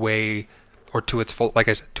it the way, or to its full, like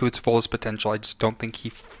I said, to its fullest potential. I just don't think he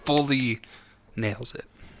fully nails it.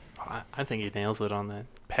 I think he nails it on the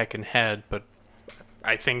peck and head, but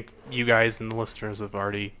I think you guys and the listeners have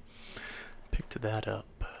already picked that up.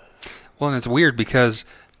 Well, and it's weird because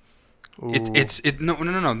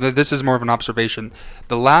no. This is more of an observation.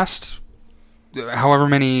 The last, however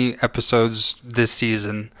many episodes this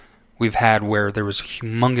season we've had where there was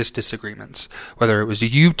humongous disagreements, whether it was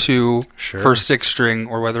you two for Sixth String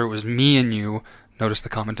or whether it was me and you. Notice the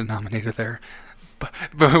common denominator there. But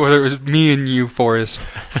whether it was me and you, Forrest,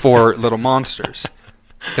 for Little Monsters,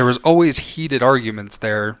 there was always heated arguments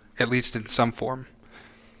there, at least in some form.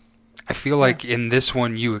 I feel like in this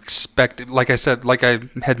one you expected, like I said, like I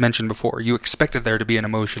had mentioned before, you expected there to be an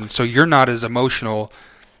emotion, so you're not as emotional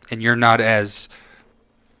and you're not as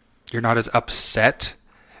upset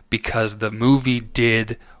because the movie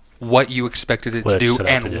did what you expected it to do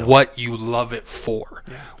and what you love it for,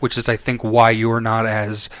 which is, I think, why you're not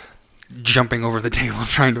as jumping over the table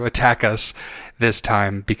trying to attack us this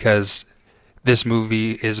time, because this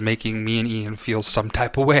movie is making me and Ian feel some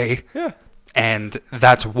type of way. Yeah. And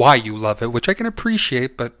that's why you love it, which I can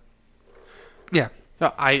appreciate, but yeah.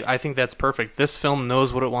 No, I think that's perfect. This film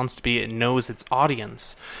knows what it wants to be. It knows its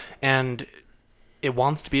audience. And it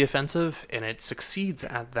wants to be offensive, and it succeeds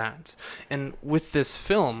at that. And with this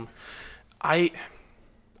film, I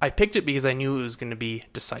picked it because I knew it was going to be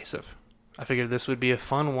decisive. I figured this would be a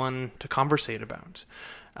fun one to conversate about.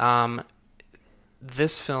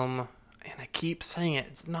 This film, and I keep saying it,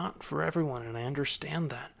 it's not for everyone, and I understand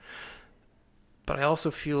that. But I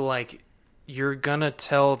also feel like you're going to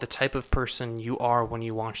tell the type of person you are when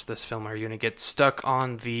you watch this film. Are you going to get stuck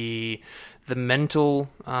on the mental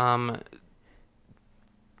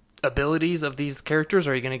abilities of these characters,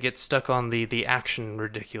 or are you going to get stuck on the action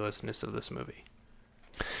ridiculousness of this movie?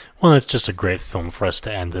 Well, it's just a great film for us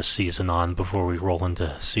to end this season on before we roll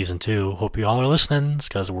into season 2. Hope you all are listening,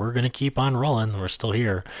 because we're going to keep on rolling. We're still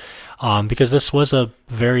here. Because this was a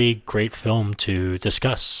very great film to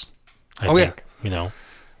discuss, I think. You know,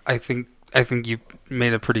 I think you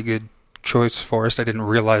made a pretty good choice, Forrest. I didn't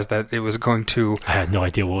realize that it was going to... I had no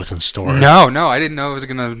idea what was in store. No, I didn't know it was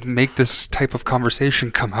going to make this type of conversation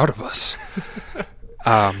come out of us.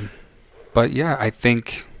 But yeah, I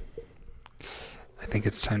think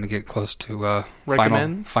it's time to get close to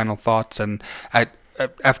final thoughts. And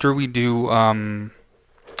after we do,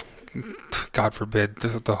 God forbid,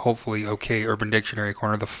 the hopefully okay Urban Dictionary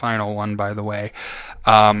corner, the final one, by the way,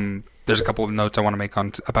 there's a couple of notes I want to make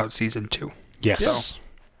about season 2. Yes. So,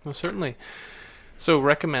 well, certainly. So,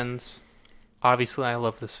 recommends. Obviously, I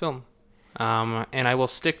love this film. And I will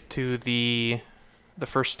stick to the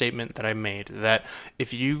first statement that I made, that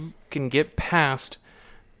if you can get past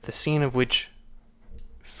the scene of which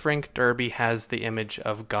Frank Derby has the image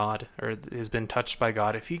of God, or has been touched by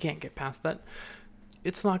God, if you can't get past that,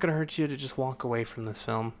 it's not going to hurt you to just walk away from this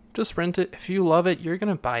film. Just rent it. If you love it, you're going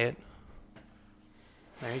to buy it.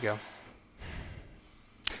 There you go.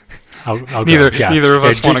 Neither of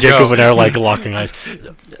us want to go. Jacob and I are like locking eyes.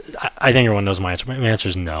 I think everyone knows my answer. My answer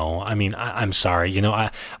is no. I mean, I'm sorry. You know, I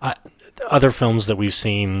other films that we've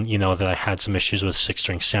seen, you know, that I had some issues with, Six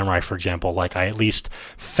String Samurai, for example, like I at least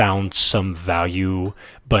found some value.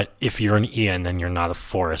 But if you're an Ian and you're not a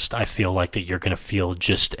Forrest, I feel like that you're going to feel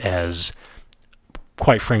just as,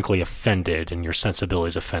 quite frankly, offended, and your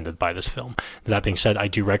sensibilities offended by this film. That being said, I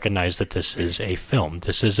do recognize that this is a film.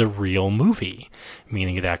 This is a real movie,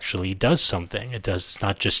 meaning it actually does something. It's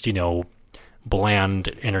not just, you know, bland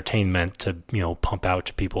entertainment to, you know, pump out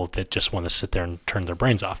to people that just want to sit there and turn their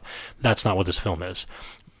brains off. That's not what this film is.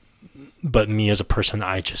 But me as a person,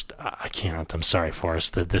 I can't. I'm sorry,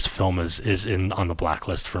 Forrest, that this film is on the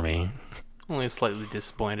blacklist for me. Only slightly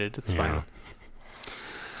disappointed. It's fine.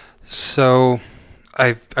 So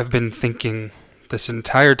I've been thinking this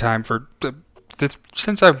entire time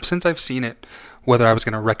since I've seen it, whether I was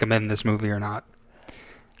going to recommend this movie or not.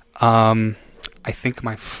 I think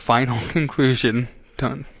my final conclusion,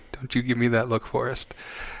 don't you give me that look, Forrest.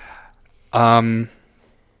 As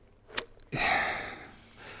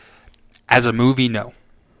a movie, no.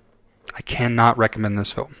 I cannot recommend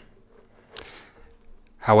this film.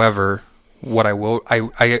 However, what I will,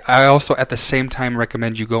 I also at the same time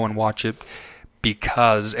recommend you go and watch it,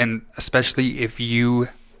 because, and especially if you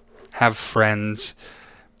have friends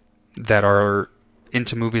that are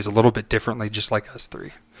into movies a little bit differently, just like us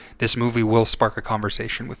three, this movie will spark a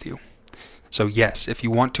conversation with you. So yes, if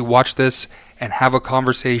you want to watch this and have a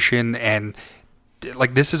conversation, and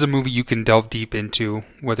like, this is a movie you can delve deep into,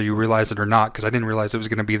 whether you realize it or not, because I didn't realize it was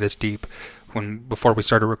going to be this deep before we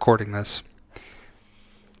started recording this.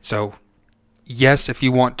 So, yes, if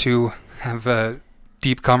you want to have a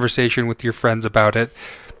deep conversation with your friends about it,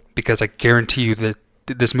 because I guarantee you that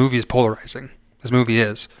this movie is polarizing. This movie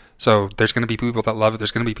is. So there's going to be people that love it.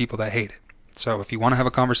 There's going to be people that hate it. So if you want to have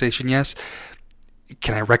a conversation, yes.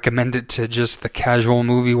 Can I recommend it to just the casual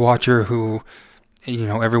movie watcher who,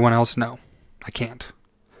 everyone else? No, I can't.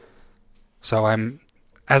 So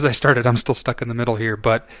as I started, I'm still stuck in the middle here,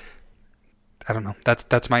 but I don't know.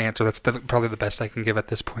 That's my answer. That's probably the best I can give at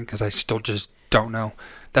this point because I still just don't know.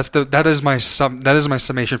 That is my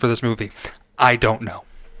summation for this movie. I don't know.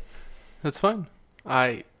 That's fine.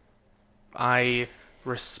 I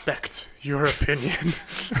respect your opinion.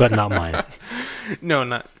 But not mine. No,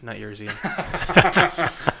 not yours, Ian.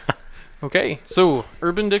 Okay, so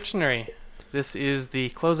Urban Dictionary. This is the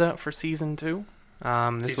closeout for season 2.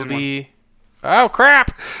 This Season will be... Oh,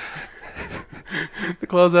 crap! The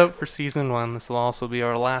closeout for season 1. This will also be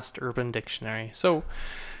our last Urban Dictionary. So,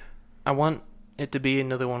 I want it to be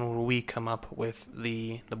another one where we come up with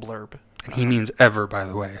the blurb. And he means ever, by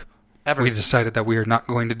the way. Ever. We decided that we are not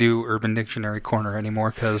going to do Urban Dictionary Corner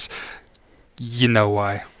anymore because you know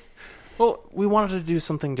why. Well, we wanted to do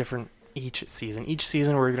something different each season. Each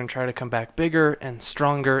season we're going to try to come back bigger and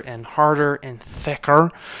stronger and harder and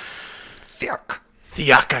thicker.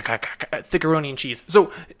 Thickeroni and cheese.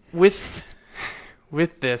 So with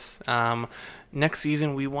this, next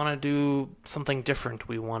season we want to do something different.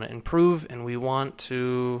 We want to improve and we want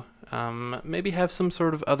to maybe have some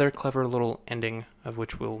sort of other clever little ending of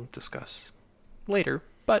which we'll discuss later.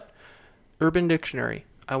 But Urban Dictionary,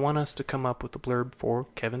 I want us to come up with a blurb for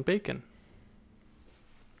Kevin Bacon.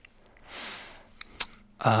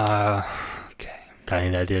 Okay. Got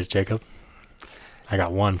any ideas, Jacob? I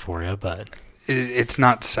got one for you, but It's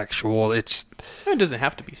not sexual. It doesn't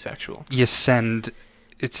have to be sexual. You send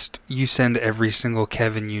every single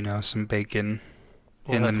Kevin you know some bacon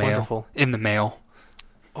in the that's mail. Wonderful. In the mail.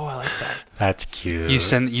 Oh, I like that. that's cute. You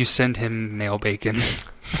send him mail bacon.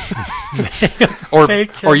 or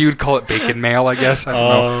Bacon. or you'd call it bacon mail, I guess. I don't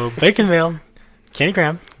know. Bacon mail. Candy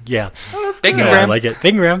Graham. Yeah. Oh, that's Bacon good. Yeah, I Graham. like it.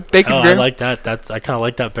 Bacon Graham. Bacon I Graham. like that. I kind of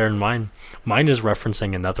like that better than mine. Mine is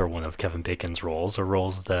referencing another one of Kevin Bacon's roles, a role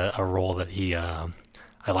that he I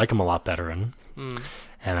like him a lot better in. Mm.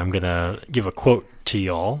 And I'm gonna give a quote to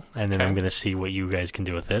y'all, and then Okay. I'm gonna see what you guys can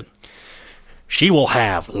do with it. She will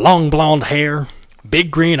have long blonde hair, big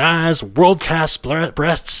green eyes, world-class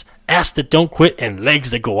breasts, ass that don't quit, and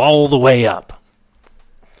legs that go all the way up.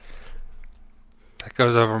 That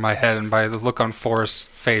goes over my head, and by the look on Forrest's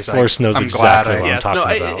face, Forrest knows I'm exactly glad what I'm Yes,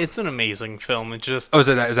 talking no, about. it's an amazing film. It just... Oh, is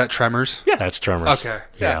that Tremors? Yeah. That's Tremors. Okay.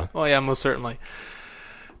 Yeah. Oh, yeah, most certainly.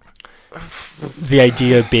 The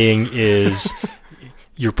idea being is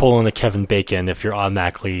you're pulling a Kevin Bacon if you're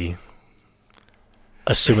automatically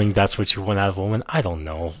assuming that's what you want out of a woman. I don't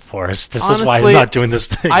know, Forrest. This is why I'm Honestly, not doing this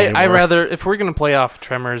thing I anymore. rather, if we're going to play off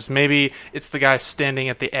Tremors, maybe it's the guy standing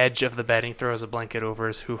at the edge of the bed and he throws a blanket over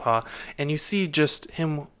his hoo-ha, and you see just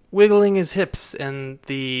him wiggling his hips, and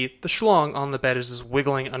the schlong on the bed is just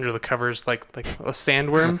wiggling under the covers like a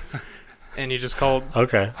sandworm, and you just call it...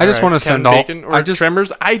 Okay. I just All want to Kevin send all. Bacon or I just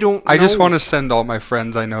Tremors. I don't. I just know. want to send all my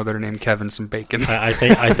friends I know that are named Kevin some bacon. I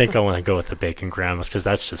think I want to go with the Bacon Grahams because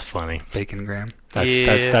that's just funny. Bacon Graham.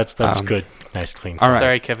 That's Um, good. Nice, clean. all right.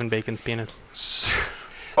 Sorry, Kevin Bacon's penis. So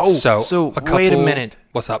a wait a couple- minute.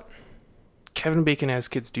 What's up? Kevin Bacon has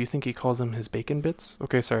kids. Do you think he calls them his bacon bits?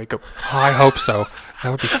 Okay, sorry. Go. I hope so. That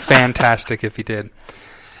would be fantastic if he did.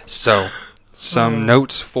 So, some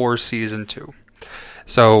notes for season 2.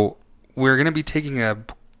 So, we're going to be taking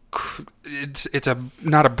it's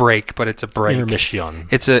not a break, but it's a break. Intermission.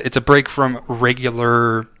 It's a break from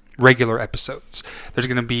regular episodes. There's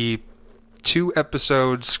going to be 2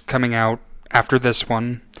 episodes coming out after this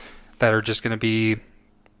one that are just going to be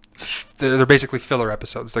they're basically filler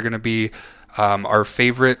episodes. They're going to be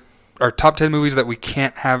our top 10 movies that we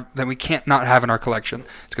can't not have in our collection.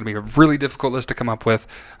 It's going to be a really difficult list to come up with.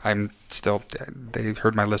 They've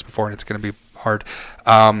heard my list before and it's going to be hard.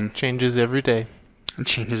 Changes every day. It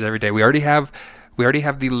changes every day. We already have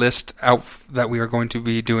the list out that we are going to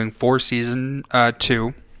be doing for season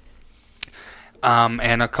 2.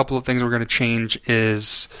 And a couple of things we're going to change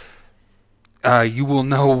is you will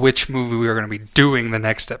know which movie we are going to be doing the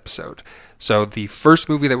next episode. So the first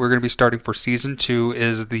movie that we're going to be starting for season 2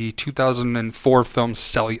 is the 2004 film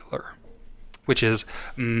Cellular, which is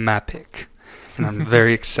my pick, and I'm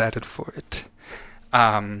very excited for it.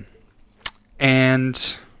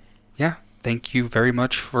 And yeah, thank you very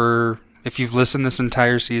much if you've listened this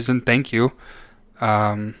entire season. Thank you.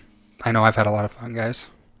 I know I've had a lot of fun, guys.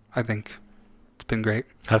 I think it's been great.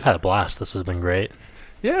 I've had a blast. This has been great.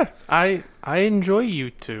 Yeah, I enjoy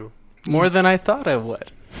you two more than I thought I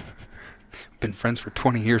would. Been friends for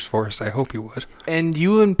 20 years, Forrest. I hope you would. And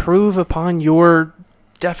you improve upon your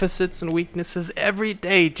deficits and weaknesses every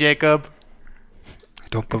day, Jacob. I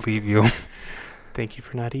don't believe you. Thank you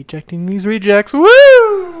for not ejecting these rejects. Woo!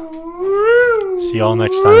 See y'all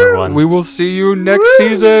next time, everyone. We will see you next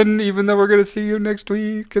season, even though we're going to see you next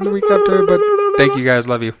week and the week after. But thank you guys.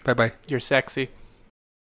 Love you. Bye-bye. You're sexy.